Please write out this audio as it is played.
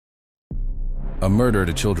A murder at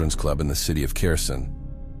a children's club in the city of Kherson.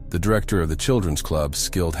 The director of the children's club,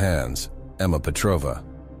 Skilled Hands, Emma Petrova,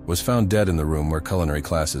 was found dead in the room where culinary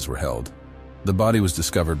classes were held. The body was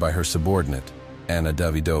discovered by her subordinate, Anna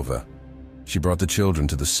Davydova. She brought the children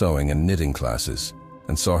to the sewing and knitting classes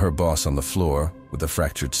and saw her boss on the floor with a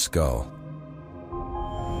fractured skull.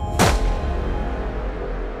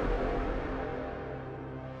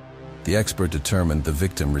 The expert determined the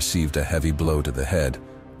victim received a heavy blow to the head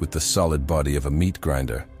with the solid body of a meat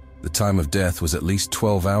grinder. The time of death was at least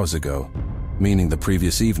 12 hours ago, meaning the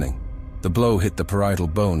previous evening. The blow hit the parietal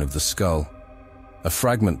bone of the skull. A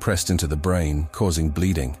fragment pressed into the brain, causing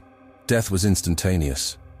bleeding. Death was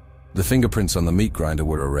instantaneous. The fingerprints on the meat grinder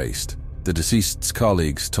were erased. The deceased's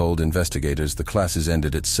colleagues told investigators the classes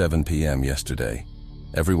ended at 7 p.m. yesterday.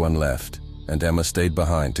 Everyone left, and Emma stayed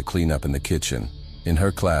behind to clean up in the kitchen. In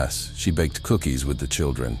her class, she baked cookies with the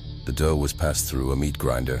children. The dough was passed through a meat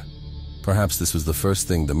grinder. Perhaps this was the first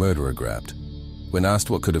thing the murderer grabbed. When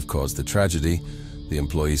asked what could have caused the tragedy, the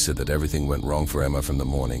employee said that everything went wrong for Emma from the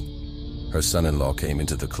morning. Her son-in-law came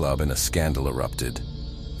into the club and a scandal erupted.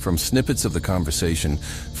 From snippets of the conversation,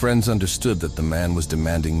 friends understood that the man was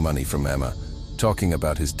demanding money from Emma, talking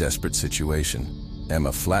about his desperate situation.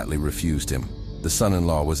 Emma flatly refused him. The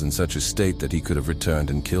son-in-law was in such a state that he could have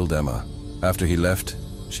returned and killed Emma. After he left,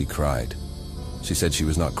 she cried. She said she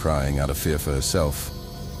was not crying out of fear for herself.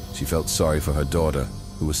 She felt sorry for her daughter,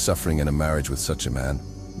 who was suffering in a marriage with such a man.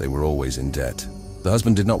 They were always in debt. The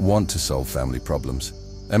husband did not want to solve family problems.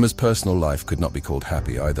 Emma's personal life could not be called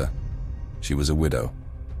happy either. She was a widow.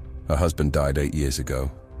 Her husband died 8 years ago.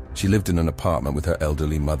 She lived in an apartment with her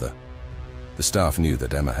elderly mother. The staff knew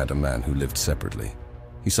that Emma had a man who lived separately.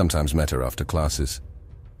 He sometimes met her after classes.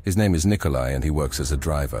 His name is Nikolai and he works as a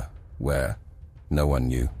driver. Where? No one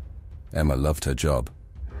knew. Emma loved her job.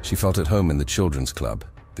 She felt at home in the children's club.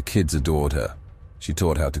 The kids adored her. She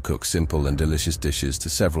taught how to cook simple and delicious dishes to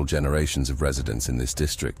several generations of residents in this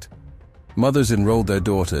district. Mothers enrolled their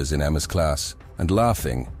daughters in Emma's class and,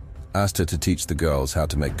 laughing, asked her to teach the girls how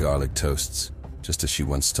to make garlic toasts, just as she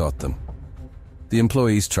once taught them. The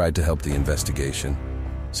employees tried to help the investigation,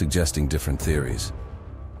 suggesting different theories.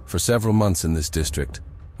 For several months in this district,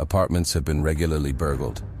 apartments have been regularly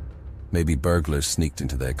burgled. Maybe burglars sneaked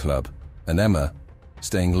into their club, and Emma,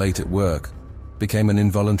 staying late at work, became an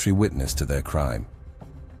involuntary witness to their crime.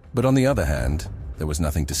 But on the other hand, there was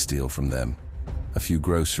nothing to steal from them. A few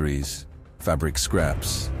groceries, fabric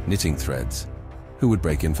scraps, knitting threads. Who would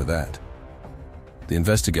break in for that? The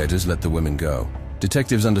investigators let the women go.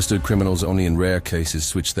 Detectives understood criminals only in rare cases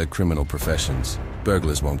switch their criminal professions.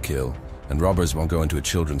 Burglars won't kill, and robbers won't go into a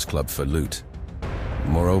children's club for loot.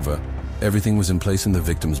 Moreover, everything was in place in the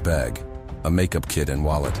victim's bag, a makeup kit and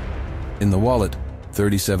wallet. In the wallet,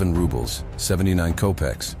 37 rubles, 79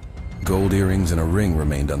 kopecks, gold earrings and a ring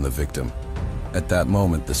remained on the victim. At that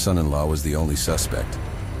moment, the son-in-law was the only suspect.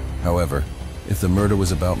 However, if the murder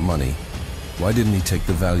was about money, why didn't he take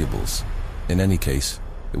the valuables? In any case,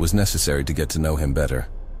 it was necessary to get to know him better.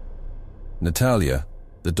 Natalia,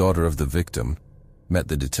 the daughter of the victim, met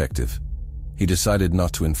the detective. He decided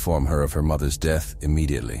not to inform her of her mother's death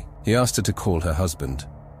immediately. He asked her to call her husband,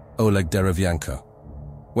 Oleg Derevyanko.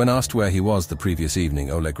 When asked where he was the previous evening,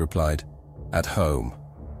 Oleg replied, "At home,"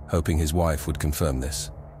 hoping his wife would confirm this.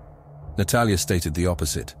 Natalia stated the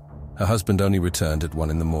opposite. Her husband only returned at 1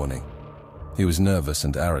 in the morning. He was nervous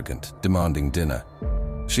and arrogant, demanding dinner.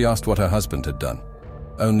 She asked what her husband had done.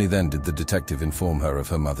 Only then did the detective inform her of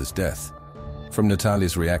her mother's death. From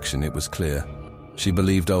Natalia's reaction, it was clear. She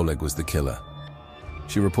believed Oleg was the killer.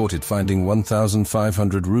 She reported finding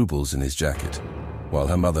 1,500 rubles in his jacket, while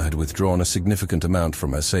her mother had withdrawn a significant amount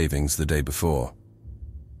from her savings the day before.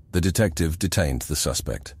 The detective detained the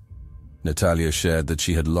suspect. Natalia shared that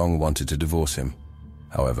she had long wanted to divorce him.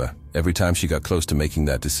 However, every time she got close to making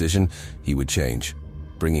that decision, he would change,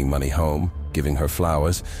 bringing money home, giving her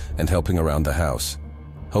flowers, and helping around the house.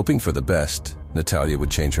 Hoping for the best, Natalia would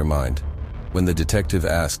change her mind. When the detective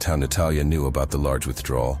asked how Natalia knew about the large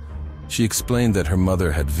withdrawal, she explained that her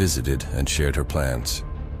mother had visited and shared her plans.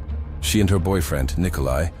 She and her boyfriend,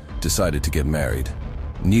 Nikolai, decided to get married.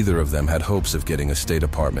 Neither of them had hopes of getting a state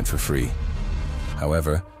apartment for free.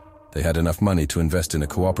 However, they had enough money to invest in a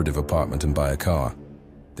cooperative apartment and buy a car.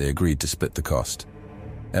 They agreed to split the cost.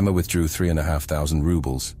 Emma withdrew 3,500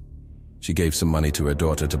 rubles. She gave some money to her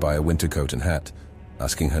daughter to buy a winter coat and hat,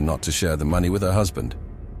 asking her not to share the money with her husband.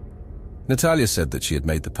 Natalia said that she had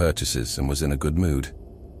made the purchases and was in a good mood,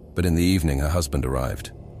 but in the evening her husband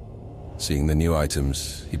arrived. Seeing the new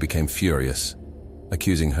items, he became furious,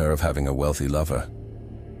 accusing her of having a wealthy lover.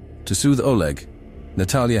 To soothe Oleg,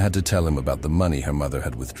 Natalia had to tell him about the money her mother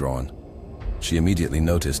had withdrawn. She immediately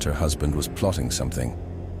noticed her husband was plotting something.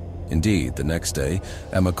 Indeed, the next day,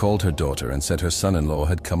 Emma called her daughter and said her son-in-law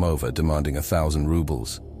had come over demanding 1,000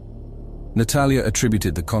 rubles. Natalia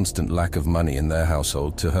attributed the constant lack of money in their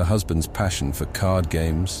household to her husband's passion for card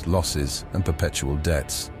games, losses, and perpetual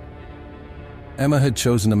debts. Emma had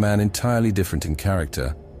chosen a man entirely different in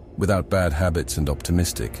character, without bad habits and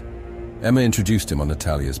optimistic. Emma introduced him on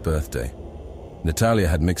Natalia's birthday. Natalia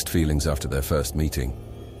had mixed feelings after their first meeting.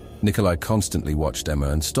 Nikolai constantly watched Emma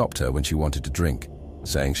and stopped her when she wanted to drink,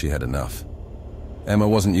 saying she had enough. Emma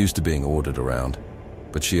wasn't used to being ordered around,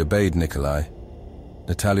 but she obeyed Nikolai.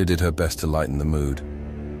 Natalia did her best to lighten the mood.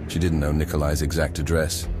 She didn't know Nikolai's exact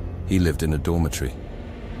address. He lived in a dormitory.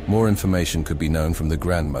 More information could be known from the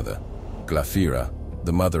grandmother, Glafira,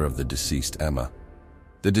 the mother of the deceased Emma.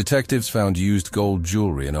 The detectives found used gold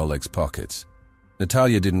jewelry in Oleg's pockets.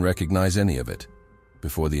 Natalia didn't recognize any of it.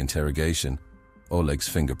 Before the interrogation, Oleg's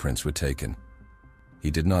fingerprints were taken.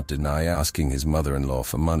 He did not deny asking his mother-in-law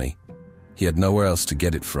for money. He had nowhere else to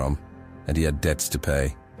get it from, and he had debts to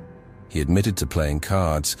pay. He admitted to playing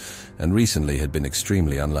cards, and recently had been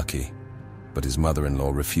extremely unlucky. But his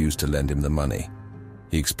mother-in-law refused to lend him the money.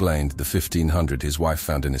 He explained the 1,500 his wife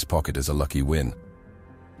found in his pocket as a lucky win.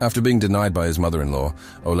 After being denied by his mother-in-law,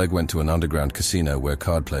 Oleg went to an underground casino where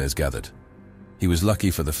card players gathered. He was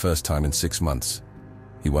lucky for the first time in 6 months.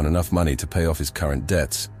 He won enough money to pay off his current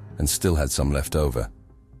debts, and still had some left over.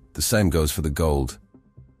 The same goes for the gold.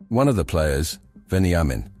 One of the players,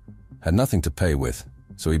 Veniamin, had nothing to pay with,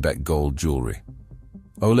 so he bet gold jewelry.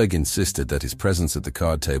 Oleg insisted that his presence at the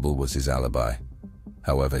card table was his alibi.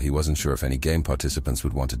 However, he wasn't sure if any game participants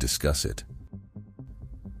would want to discuss it.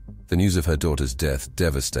 The news of her daughter's death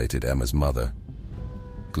devastated Emma's mother.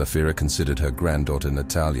 Glafira considered her granddaughter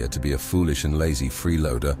Natalia to be a foolish and lazy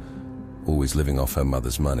freeloader, always living off her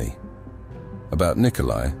mother's money. About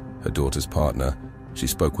Nikolai, her daughter's partner, she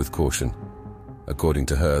spoke with caution. According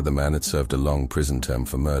to her, the man had served a long prison term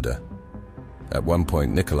for murder. At one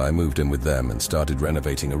point, Nikolai moved in with them and started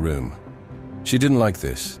renovating a room. She didn't like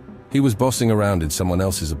this. He was bossing around in someone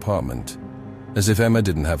else's apartment. As if Emma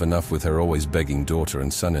didn't have enough with her always begging daughter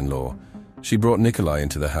and son-in-law, she brought Nikolai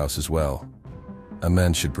into the house as well. A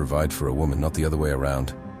man should provide for a woman, not the other way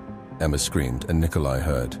around. Emma screamed, and Nikolai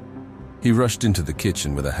heard. He rushed into the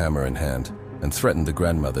kitchen with a hammer in hand and threatened the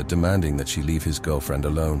grandmother, demanding that she leave his girlfriend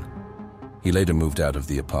alone. He later moved out of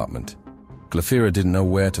the apartment. Glafira didn't know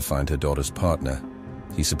where to find her daughter's partner.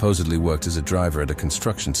 He supposedly worked as a driver at a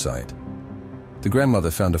construction site. The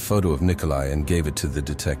grandmother found a photo of Nikolai and gave it to the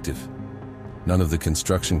detective. None of the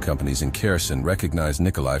construction companies in Kherson recognized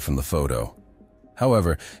Nikolai from the photo.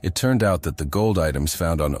 However, it turned out that the gold items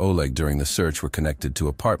found on Oleg during the search were connected to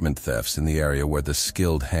apartment thefts in the area where the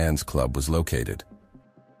Skilled Hands Club was located.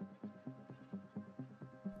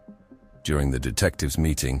 During the detectives'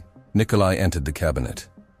 meeting, Nikolai entered the cabinet.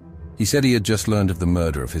 He said he had just learned of the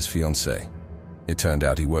murder of his fiancée. It turned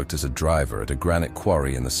out he worked as a driver at a granite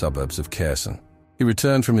quarry in the suburbs of Kherson. He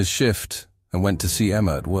returned from his shift and went to see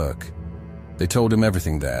Emma at work. They told him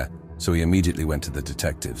everything there, so he immediately went to the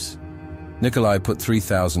detectives. Nikolai put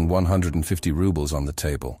 3,150 rubles on the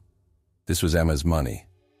table. This was Emma's money,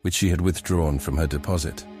 which she had withdrawn from her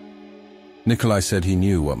deposit. Nikolai said he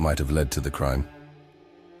knew what might have led to the crime.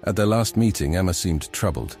 At their last meeting, Emma seemed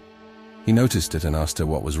troubled. He noticed it and asked her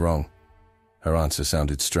what was wrong. Her answer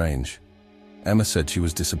sounded strange. Emma said she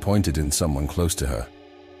was disappointed in someone close to her.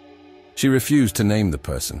 She refused to name the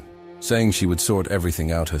person, saying she would sort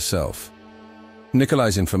everything out herself.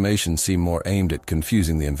 Nikolai's information seemed more aimed at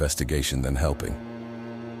confusing the investigation than helping.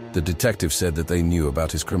 The detective said that they knew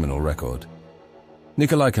about his criminal record.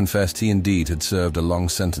 Nikolai confessed he indeed had served a long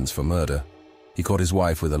sentence for murder. He caught his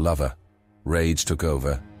wife with a lover. Rage took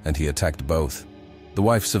over, and he attacked both. The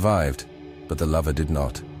wife survived, but the lover did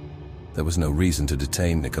not. There was no reason to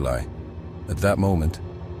detain Nikolai. At that moment,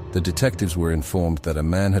 the detectives were informed that a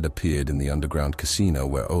man had appeared in the underground casino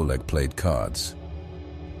where Oleg played cards.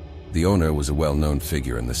 The owner was a well-known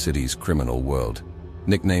figure in the city's criminal world,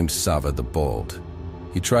 nicknamed Sava the Bald.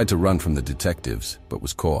 He tried to run from the detectives, but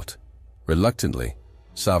was caught. Reluctantly,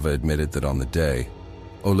 Sava admitted that on the day,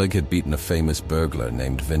 Oleg had beaten a famous burglar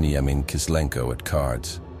named Veniamin Kislenko at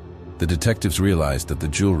cards. The detectives realized that the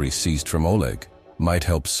jewelry seized from Oleg might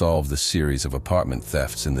help solve the series of apartment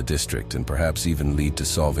thefts in the district and perhaps even lead to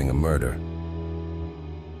solving a murder.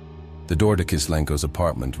 The door to Kislenko's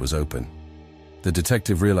apartment was open. The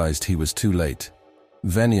detective realized he was too late.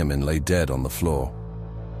 Veniamin lay dead on the floor.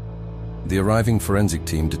 The arriving forensic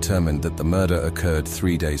team determined that the murder occurred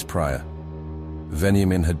 3 days prior.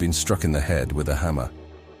 Veniamin had been struck in the head with a hammer.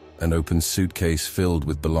 An open suitcase filled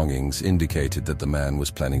with belongings indicated that the man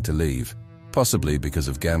was planning to leave. possibly because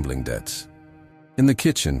of gambling debts. In the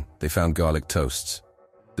kitchen, they found garlic toasts.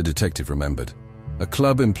 The detective remembered. A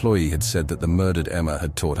club employee had said that the murdered Emma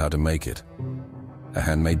had taught how to make it. A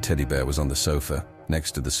handmade teddy bear was on the sofa,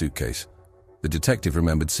 next to the suitcase. The detective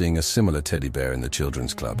remembered seeing a similar teddy bear in the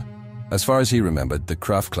children's club. As far as he remembered, the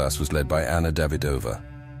craft class was led by Anna Davydova,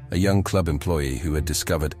 a young club employee who had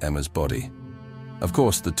discovered Emma's body. Of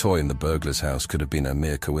course, the toy in the burglar's house could have been a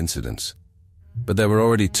mere coincidence. But there were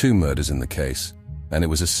already 2 murders in the case, and it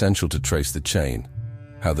was essential to trace the chain,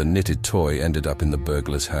 how the knitted toy ended up in the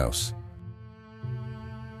burglar's house.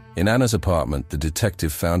 In Anna's apartment, the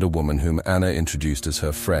detective found a woman whom Anna introduced as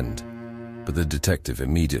her friend, but the detective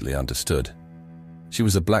immediately understood. She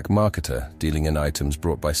was a black marketer dealing in items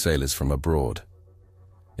brought by sailors from abroad.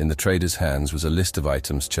 In the trader's hands was a list of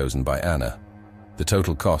items chosen by Anna. The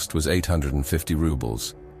total cost was 850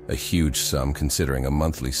 rubles, a huge sum considering a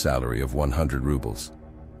monthly salary of 100 rubles.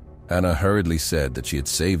 Anna hurriedly said that she had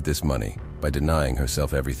saved this money by denying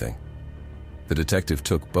herself everything. The detective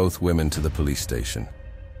took both women to the police station.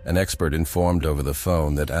 An expert informed over the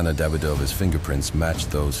phone that Anna Davydova's fingerprints matched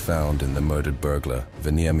those found in the murdered burglar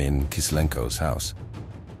Veniamin Kislenko's house.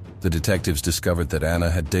 The detectives discovered that Anna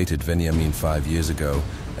had dated Veniamin 5 years ago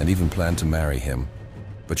and even planned to marry him.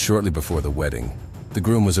 But shortly before the wedding, the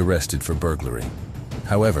groom was arrested for burglary.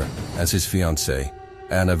 However, as his fiancée,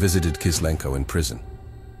 Anna visited Kislenko in prison.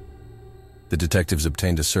 The detectives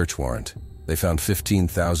obtained a search warrant. They found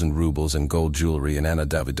 15,000 rubles and gold jewelry in Anna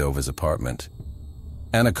Davydova's apartment.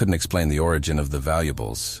 Anna couldn't explain the origin of the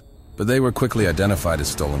valuables, but they were quickly identified as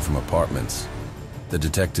stolen from apartments. The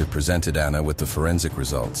detective presented Anna with the forensic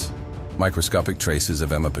results. Microscopic traces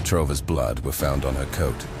of Emma Petrova's blood were found on her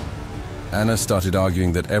coat. Anna started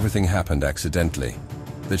arguing that everything happened accidentally,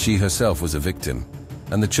 that she herself was a victim,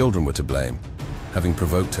 and the children were to blame, having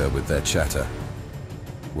provoked her with their chatter.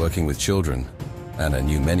 Working with children, Anna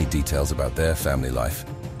knew many details about their family life,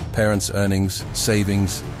 parents' earnings,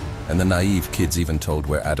 savings, and the naive kids even told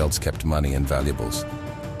where adults kept money and valuables.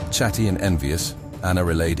 Chatty and envious, Anna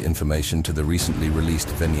relayed information to the recently released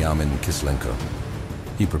Veniamin Kislenko.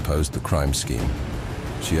 He proposed the crime scheme.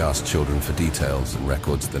 She asked children for details and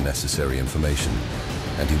records the necessary information,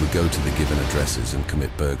 and he would go to the given addresses and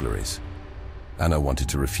commit burglaries. Anna wanted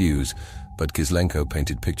to refuse, but Kislenko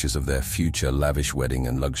painted pictures of their future lavish wedding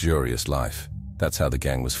and luxurious life. That's how the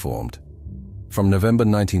gang was formed. From November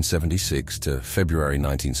 1976 to February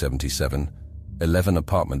 1977, 11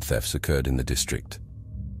 apartment thefts occurred in the district.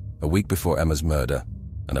 A week before Emma's murder,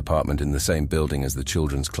 an apartment in the same building as the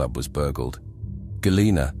children's club was burgled.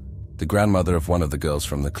 Galina, the grandmother of one of the girls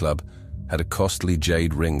from the club, had a costly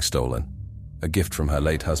jade ring stolen, a gift from her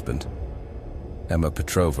late husband. Emma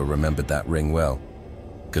Petrova remembered that ring well.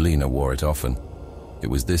 Galina wore it often. It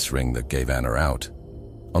was this ring that gave Anna out.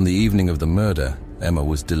 On the evening of the murder, Emma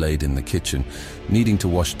was delayed in the kitchen, needing to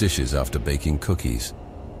wash dishes after baking cookies.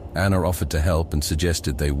 Anna offered to help and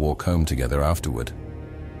suggested they walk home together afterward.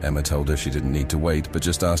 Emma told her she didn't need to wait, but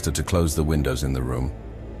just asked her to close the windows in the room.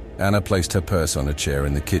 Anna placed her purse on a chair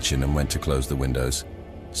in the kitchen and went to close the windows.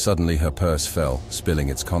 Suddenly her purse fell, spilling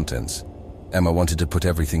its contents. Emma wanted to put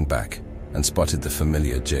everything back and spotted the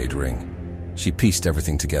familiar jade ring. She pieced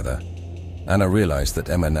everything together. Anna realized that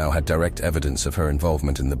Emma now had direct evidence of her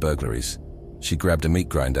involvement in the burglaries. She grabbed a meat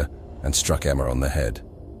grinder and struck Emma on the head.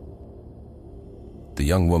 The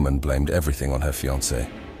young woman blamed everything on her fiancé.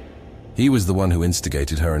 He was the one who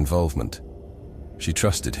instigated her involvement. She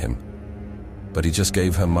trusted him, but he just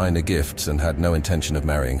gave her minor gifts and had no intention of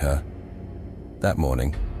marrying her. That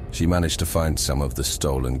morning, she managed to find some of the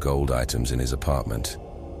stolen gold items in his apartment.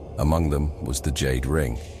 Among them was the jade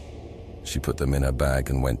ring. She put them in her bag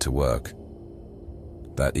and went to work.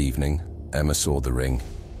 That evening, Emma saw the ring,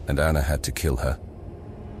 and Anna had to kill her.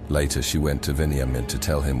 Later, she went to Veniamin to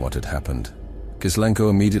tell him what had happened. Kislenko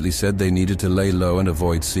immediately said they needed to lay low and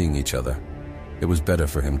avoid seeing each other. It was better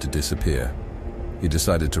for him to disappear. He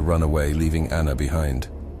decided to run away, leaving Anna behind.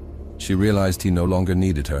 She realized he no longer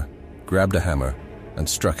needed her, grabbed a hammer, and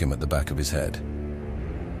struck him at the back of his head.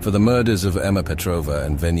 For the murders of Emma Petrova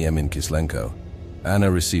and Veniamin Kislenko, Anna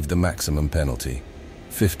received the maximum penalty,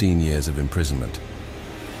 15 years of imprisonment.